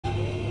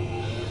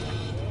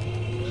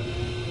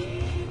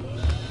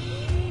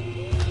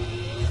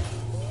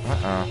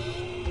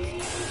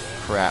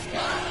Crap.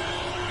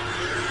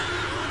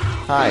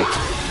 Hi.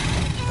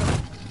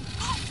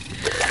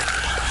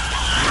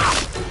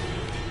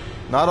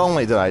 Not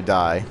only did I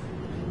die,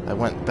 I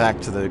went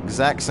back to the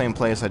exact same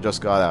place I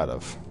just got out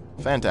of.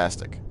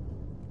 Fantastic.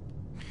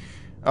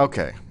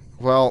 Okay,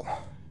 well,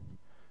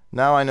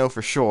 now I know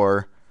for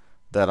sure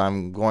that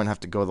I'm going to have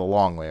to go the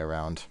long way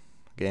around.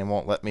 The game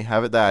won't let me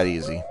have it that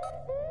easy.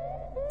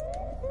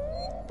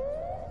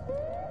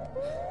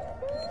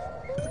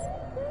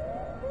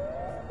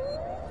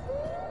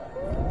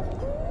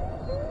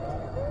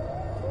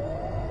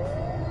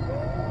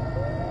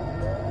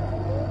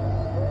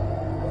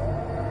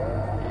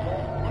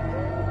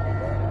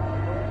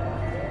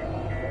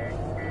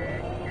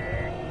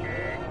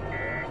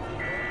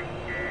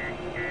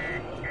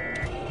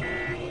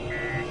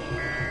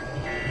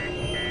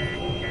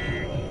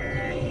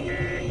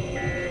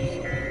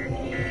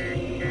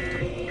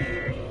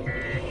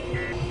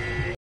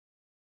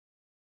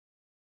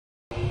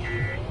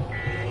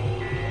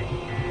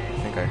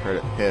 I heard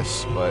it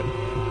hiss, but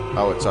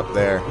oh, it's up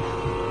there.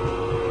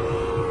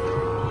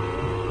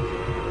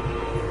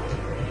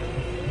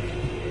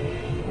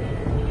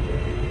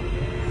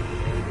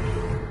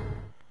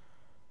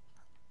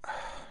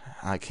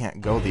 I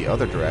can't go the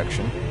other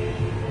direction.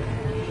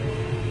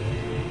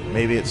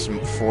 Maybe it's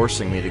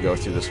forcing me to go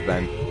through this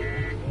vent.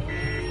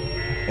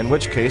 In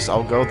which case,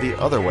 I'll go the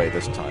other way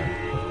this time.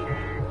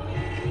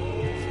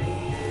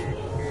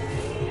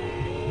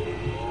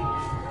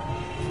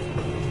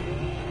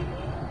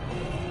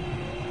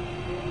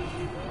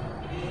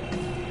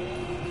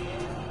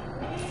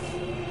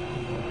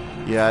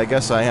 Yeah, I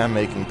guess I am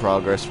making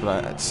progress,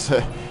 but it's,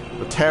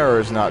 the terror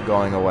is not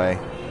going away.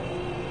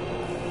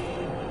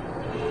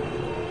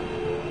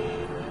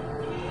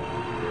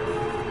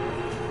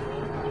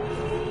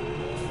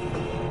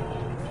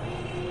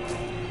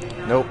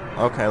 Nope.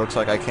 Okay, looks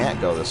like I can't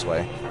go this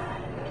way.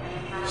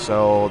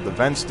 So, the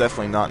vent's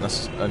definitely not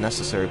a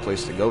necessary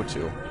place to go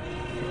to.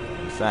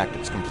 In fact,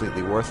 it's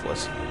completely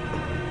worthless.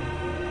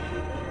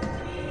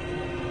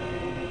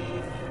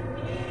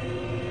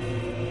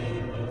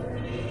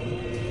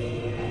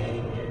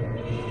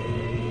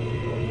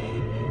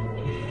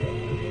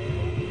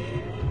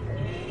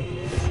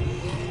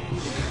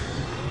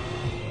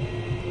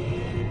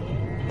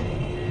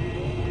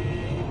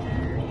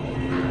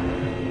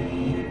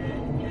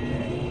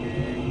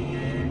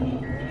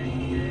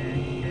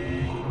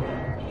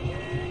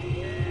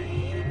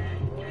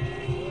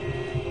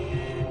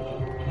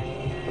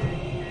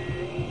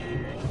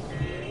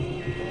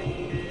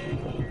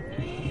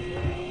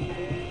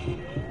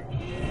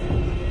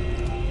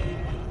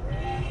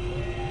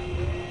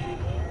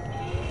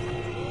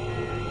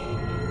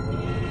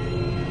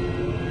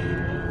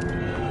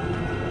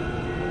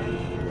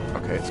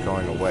 It's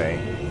going away.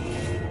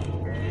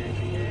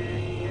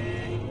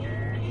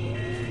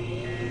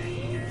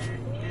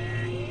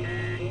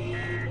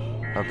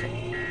 Okay.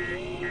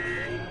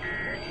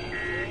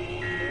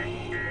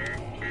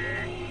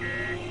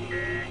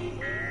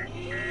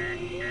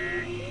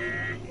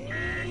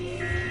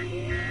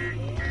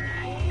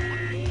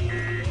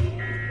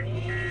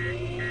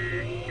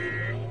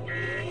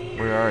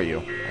 Where are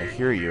you? I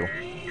hear you.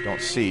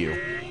 Don't see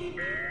you.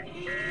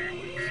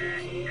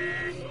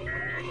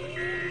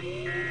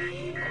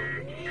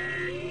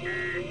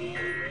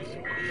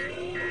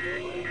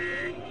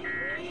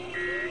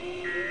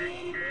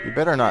 You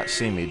better not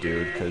see me,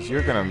 dude, because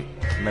you're gonna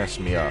mess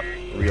me up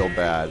real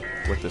bad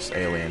with this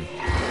alien.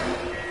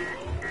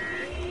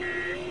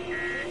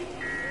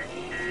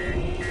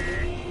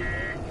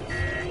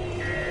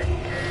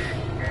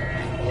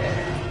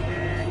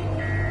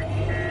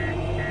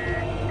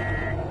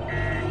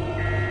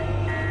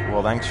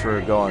 Well, thanks for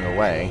going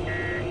away.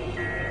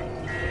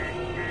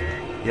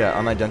 Yeah,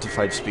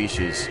 unidentified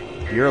species.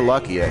 You're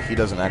lucky that he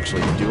doesn't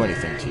actually do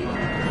anything to you.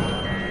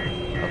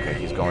 Okay,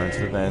 he's going into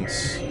the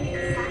vents.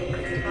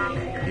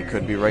 He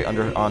could be right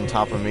on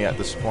top of me at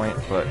this point,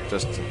 but I'm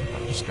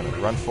just gonna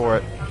run for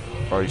it.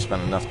 I've already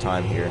spent enough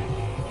time here.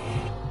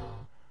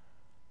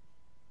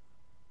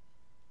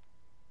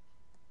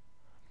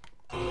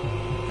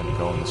 I'm gonna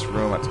go in this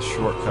room. That's a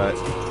shortcut.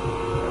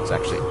 It's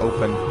actually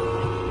open.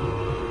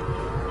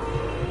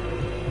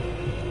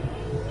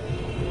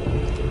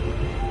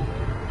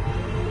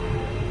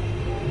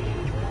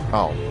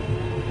 Oh.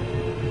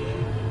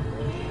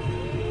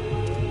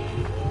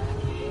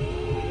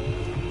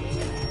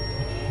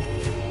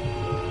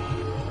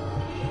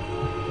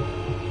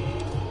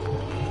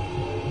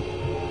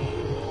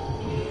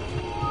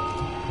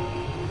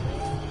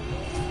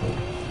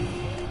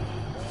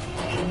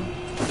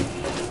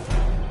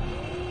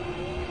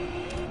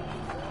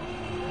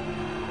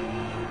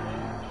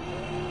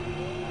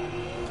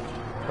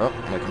 Oh,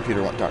 my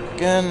computer went dark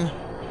again.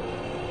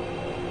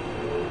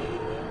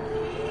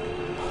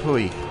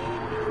 Hooey.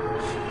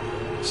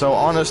 So,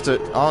 honest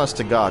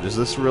to God, is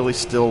this really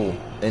still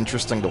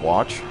interesting to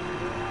watch?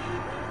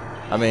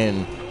 I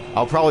mean,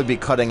 I'll probably be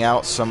cutting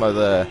out some of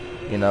the,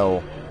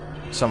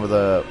 some of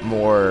the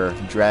more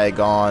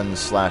drag-on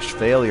 /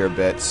 failure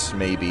bits,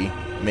 maybe.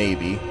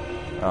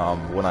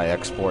 when I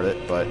export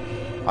it, but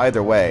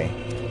either way,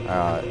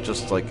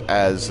 just like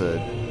as a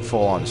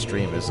full-on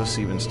stream, is this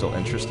even still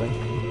interesting?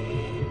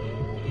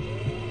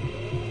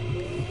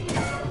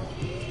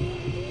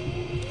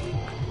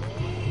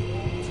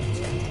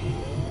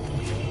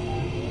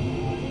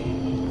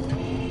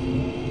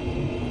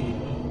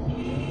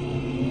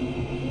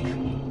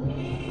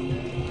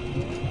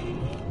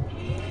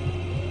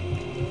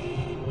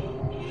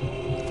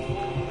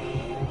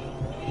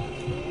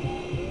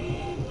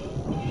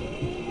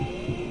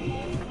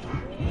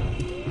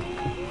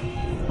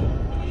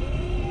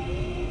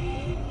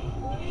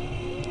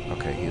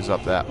 Okay, he's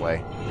up that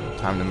way.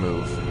 Time to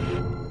move.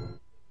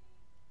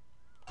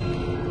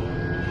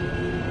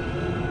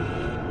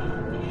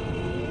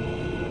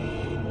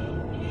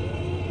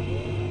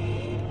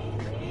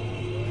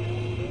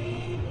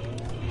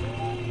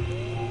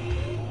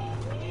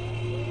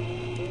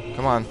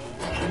 Come on.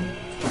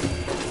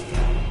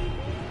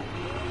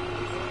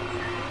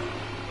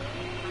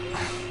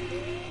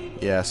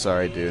 Yeah,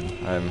 sorry, dude.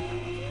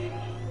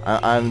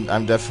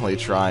 I'm definitely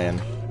trying,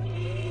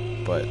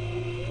 but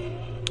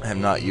I'm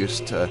not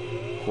used to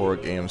horror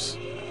games.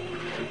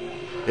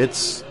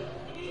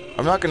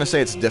 I'm not gonna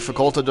say it's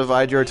difficult to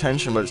divide your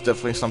attention, but it's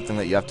definitely something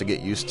that you have to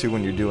get used to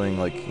when you're doing,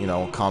 like, you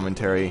know,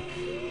 commentary.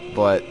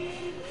 But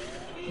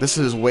this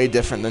is way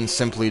different than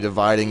simply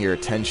dividing your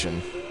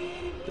attention.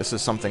 This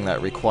is something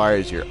that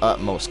requires your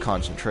utmost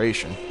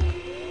concentration.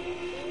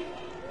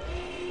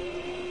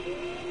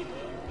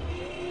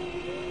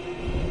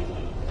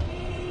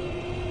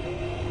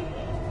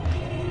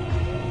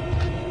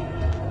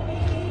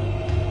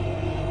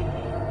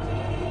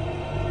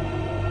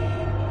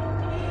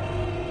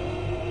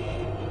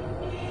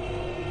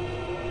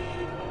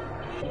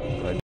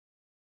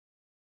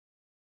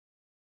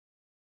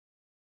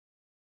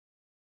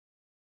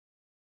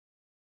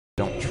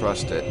 Don't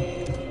trust it.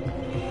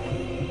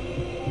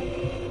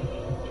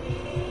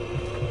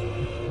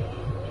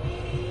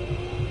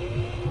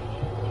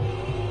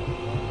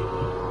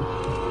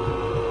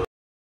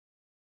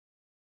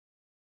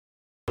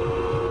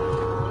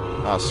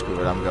 Oh, screw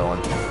it, I'm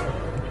going.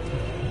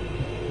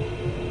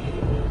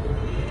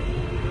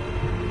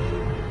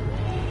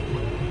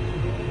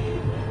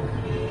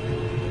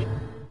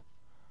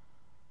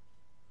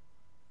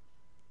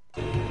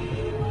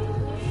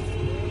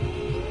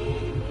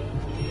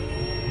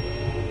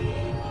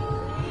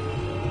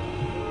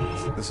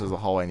 This is the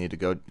hallway I need to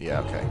go. Yeah,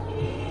 okay.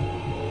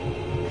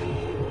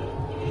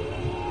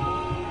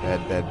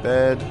 Bed, bed,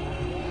 bed.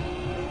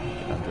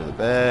 Get under the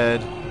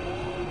bed.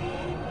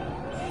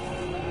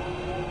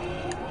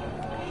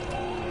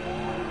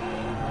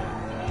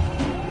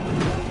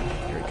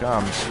 Here he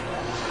comes.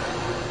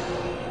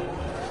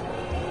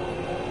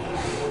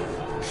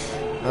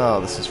 Oh,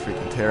 this is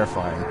freaking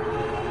terrifying.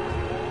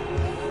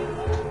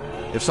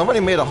 If somebody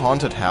made a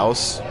haunted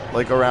house,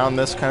 like, around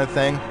this kind of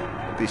thing,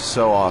 it'd be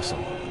so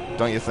awesome.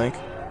 Don't you think?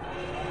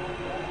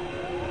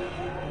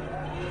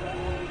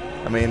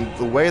 I mean,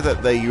 the way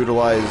that they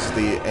utilize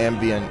the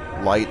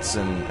ambient lights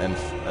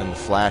and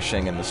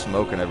flashing and the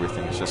smoke and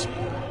everything is just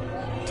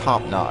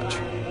top-notch.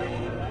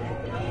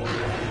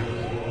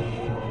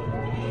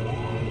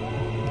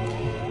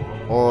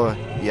 Or,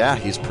 yeah,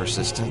 he's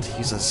persistent.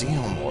 He's a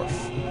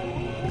xenomorph.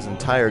 His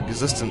entire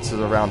existence is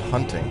around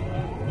hunting.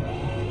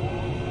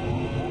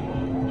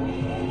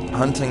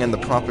 Hunting and the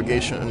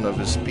propagation of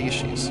his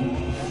species.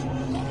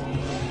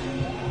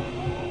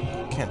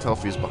 Can't tell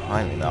if he's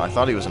behind me now. I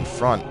thought he was in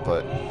front,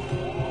 but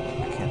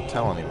I can't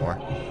tell anymore.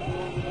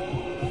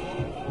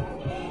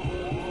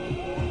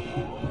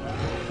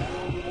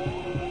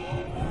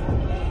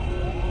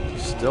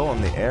 He's still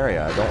in the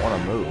area. I don't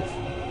want to move.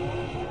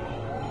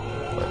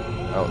 But,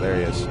 oh, there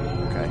he is.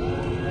 Okay.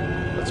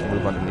 Let's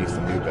move underneath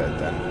the new bed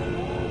then.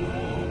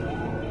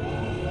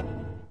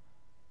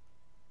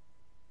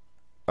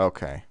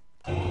 Okay.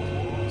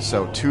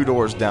 So 2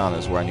 doors down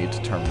is where I need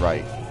to turn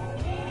right.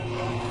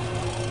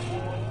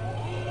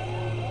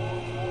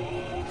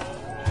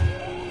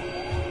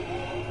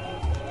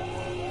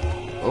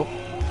 Oh.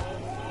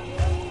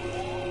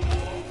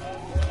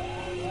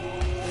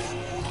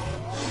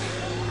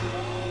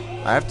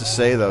 I have to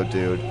say though,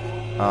 dude,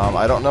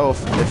 I don't know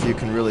if you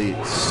can really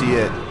see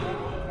it.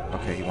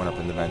 Okay, he went up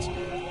in the vents.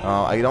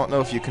 I don't know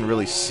if you can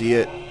really see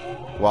it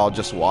while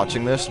just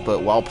watching this,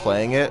 but while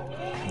playing it,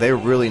 they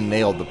really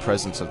nailed the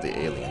presence of the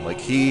alien. Like,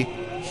 he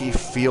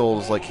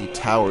feels like he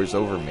towers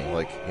over me.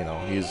 Like, you know,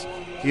 he's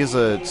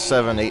a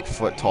 7-8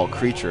 foot tall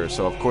creature,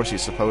 so of course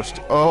he's supposed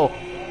to. Oh.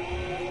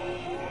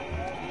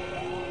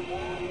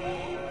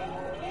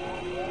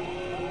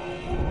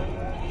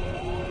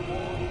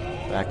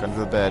 Back under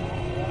the bed.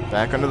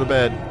 Back under the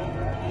bed.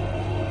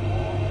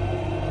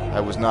 I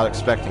was not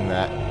expecting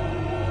that.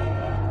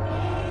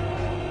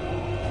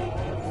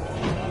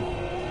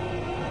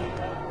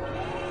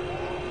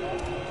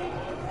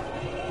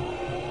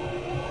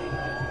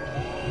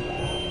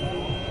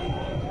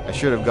 I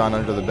should have gone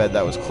under the bed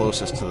that was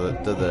closest to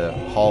the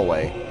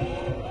hallway,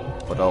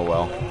 but oh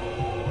well.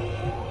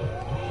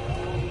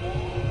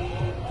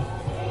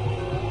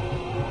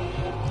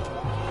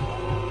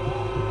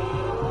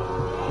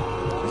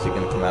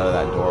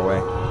 that doorway.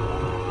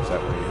 Is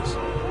that where he is?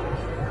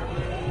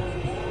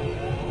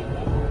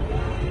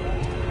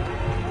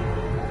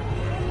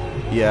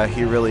 Yeah,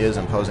 he really is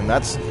imposing.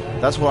 That's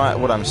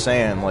what I'm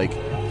saying. Like,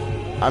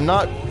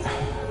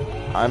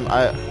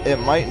 it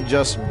might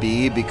just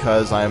be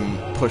because I'm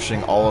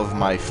pushing all of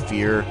my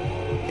fear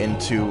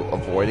into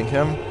avoiding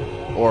him,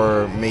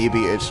 or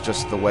maybe it's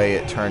just the way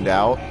it turned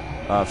out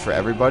for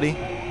everybody.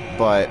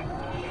 But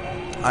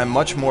I'm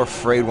much more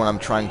afraid when I'm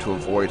trying to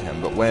avoid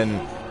him. But when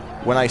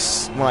I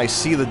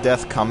see the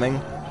death coming,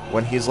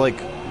 when he's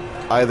like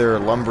either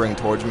lumbering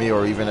towards me,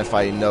 or even if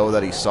I know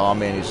that he saw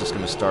me and he's just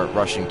going to start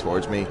rushing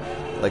towards me,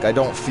 like, I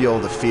don't feel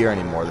the fear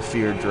anymore. The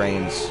fear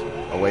drains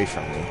away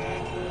from me.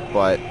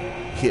 But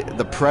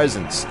the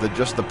presence,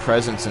 just the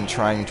presence in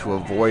trying to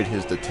avoid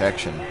his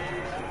detection.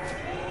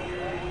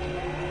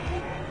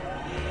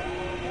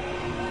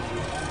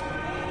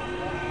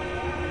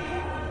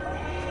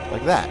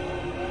 Like that.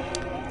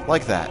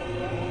 Like that.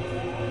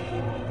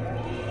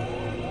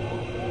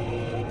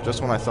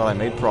 Just when I thought I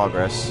made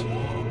progress.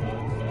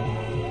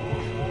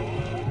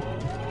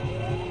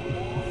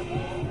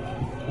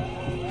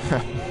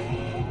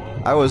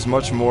 I was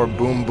much more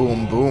boom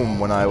boom boom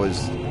when I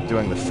was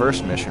doing the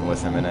first mission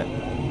with him in it.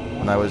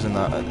 When I was in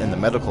the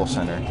medical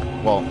center.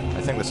 Well,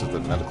 I think this is the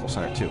medical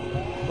center too.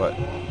 But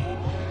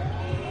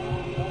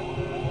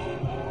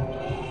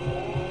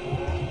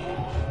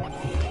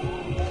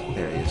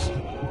there he is.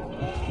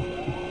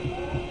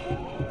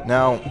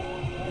 Now,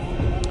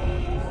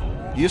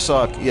 you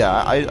saw,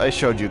 yeah, I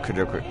showed you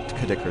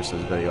Kadikrus'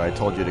 video. I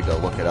told you to go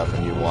look it up,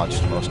 and you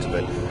watched most of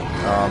it.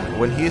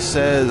 When he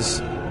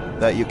says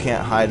that you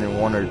can't hide in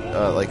one or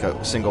like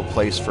a single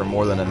place for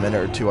more than a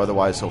minute or two,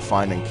 otherwise he'll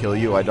find and kill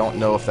you, I don't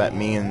know if that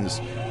means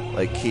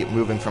like keep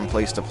moving from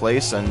place to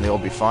place and you'll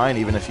be fine,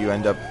 even if you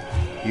end up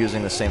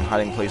using the same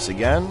hiding place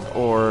again,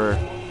 or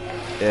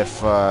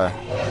if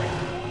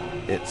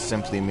it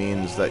simply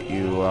means that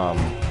you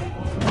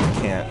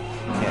can't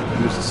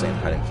use the same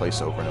hiding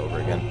place over and over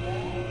again.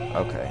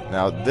 Okay,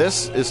 now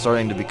this is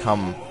starting to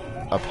become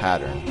a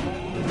pattern.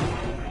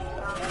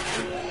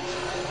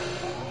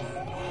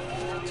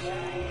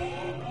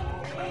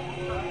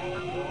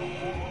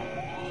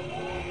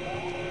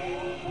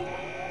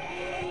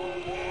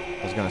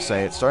 I was gonna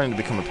say, it's starting to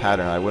become a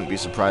pattern. I wouldn't be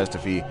surprised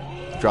if he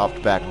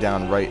dropped back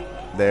down right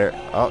there.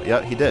 Oh,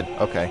 yeah, he did.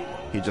 Okay.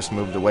 He just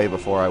moved away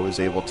before I was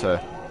able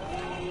to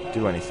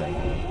do anything.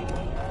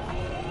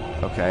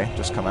 Okay,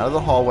 just come out of the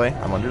hallway.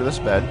 I'm under this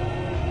bed.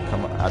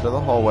 Come out of the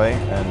hallway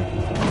and...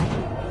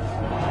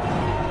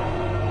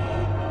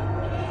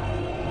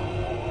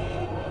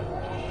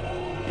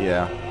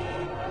 yeah.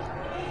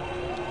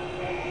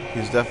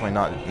 He's definitely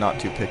not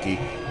too picky.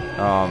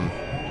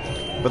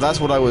 But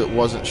that's what I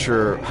wasn't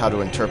sure how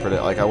to interpret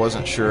it. Like, I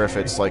wasn't sure if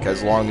it's like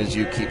as long as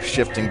you keep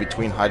shifting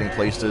between hiding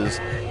places,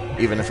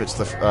 even if it's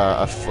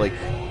like,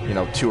 you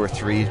know, 2 or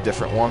 3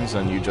 different ones,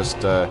 and you just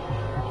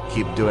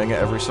keep doing it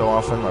every so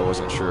often. I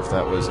wasn't sure if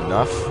that was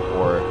enough,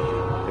 or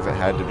if it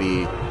had to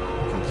be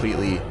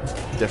completely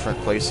different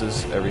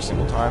places every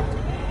single time.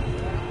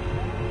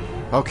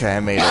 Okay, I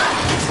made it.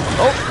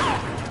 Oh!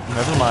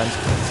 Never mind.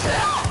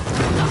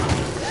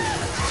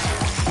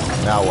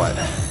 Now what?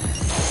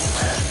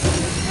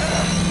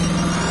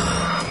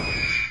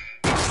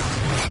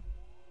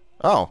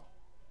 Oh.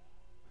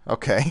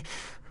 Okay.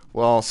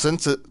 Well,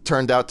 since it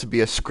turned out to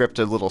be a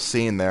scripted little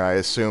scene there, I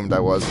assumed I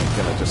wasn't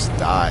gonna just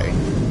die,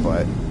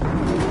 but...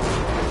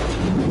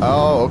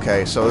 oh,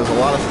 okay, so there's a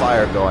lot of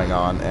fire going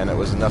on, and it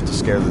was enough to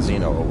scare the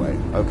Xeno away.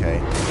 Okay,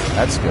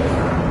 that's good.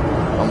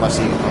 Unless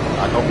he...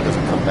 I hope he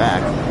doesn't come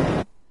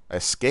back.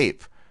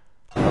 Escape.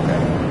 Okay.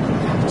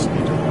 Just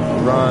need to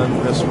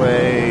run this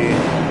way,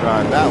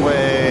 run that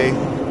way...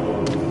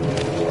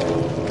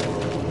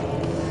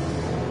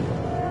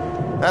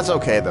 That's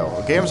okay,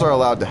 though. Games are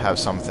allowed to have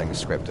some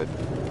things scripted.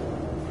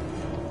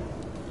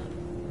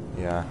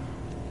 Yeah.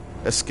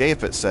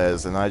 Escape, it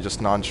says, and I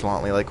just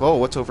nonchalantly like, oh,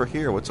 what's over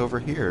here? What's over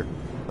here?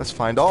 Let's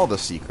find all the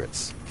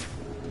secrets.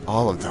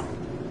 All of them.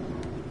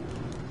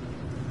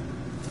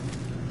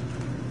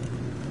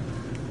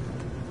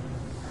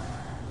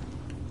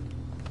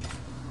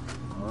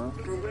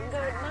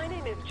 My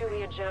name is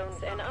Julia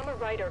Jones, and I'm a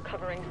writer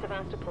covering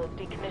Sevastopol's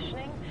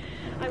decommissioning.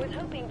 I was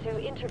hoping to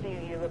interview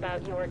you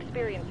about your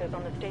experiences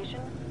on the station.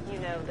 You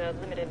know, the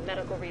limited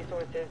medical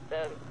resources,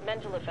 the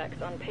mental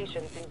effects on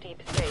patients in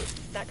deep space,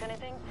 that kind of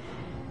thing.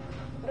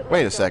 But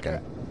wait a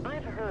second.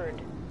 I've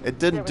heard it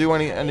didn't do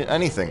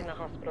anything.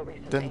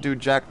 Didn't do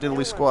jack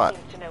diddly squat.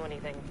 To know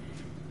anything.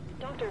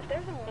 Doctor, if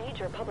there's a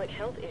major public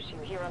health issue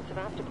here on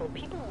Sevastopol,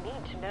 people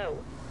need to know.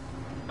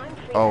 I'm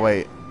free. Oh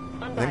wait,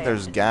 I think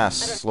there's gas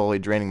slowly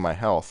draining my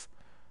health.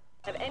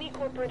 Have any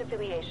corporate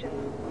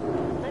affiliations?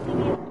 Let me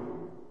be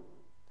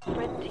a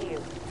friend to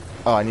you.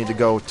 Oh, I need to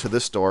go to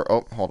this door.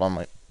 Oh, hold on,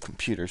 my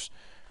computers.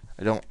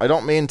 I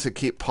don't mean to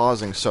keep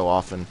pausing so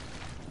often,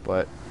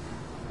 but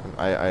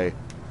I'm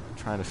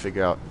trying to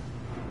figure out.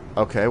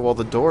 Okay, well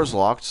the door's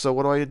locked, so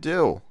what do I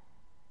do?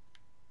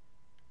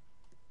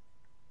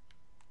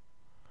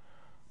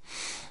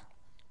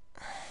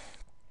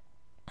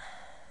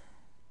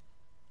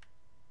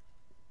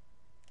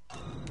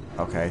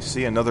 Okay,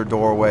 see another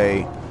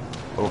doorway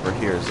over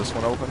here. Is this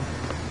one open?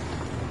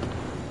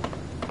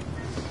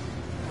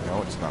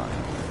 No, it's not.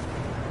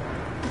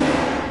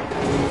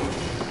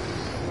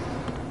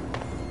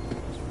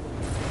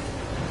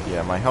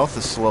 Yeah, my health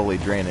is slowly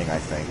draining, I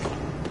think.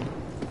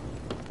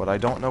 But I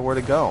don't know where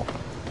to go.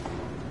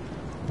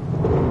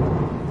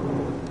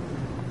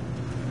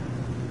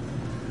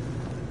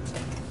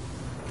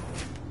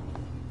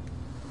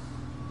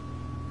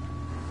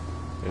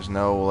 There's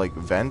no, like,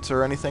 vent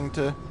or anything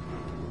to...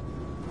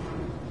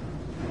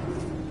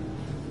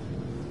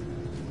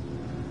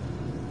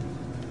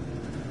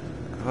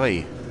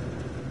 Hey.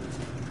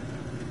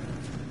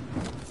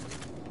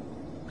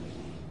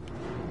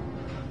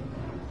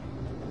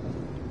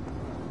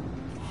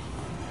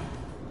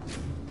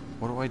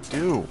 What do I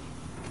do?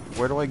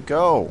 Where do I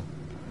go?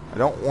 I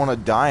don't want to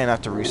die and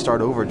have to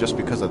restart over just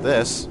because of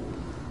this.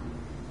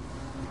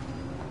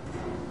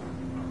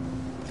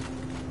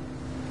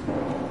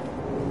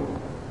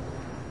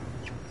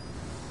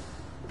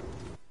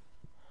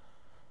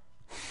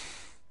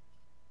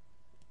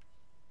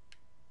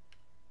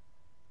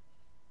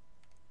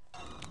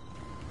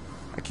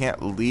 I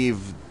can't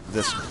leave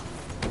this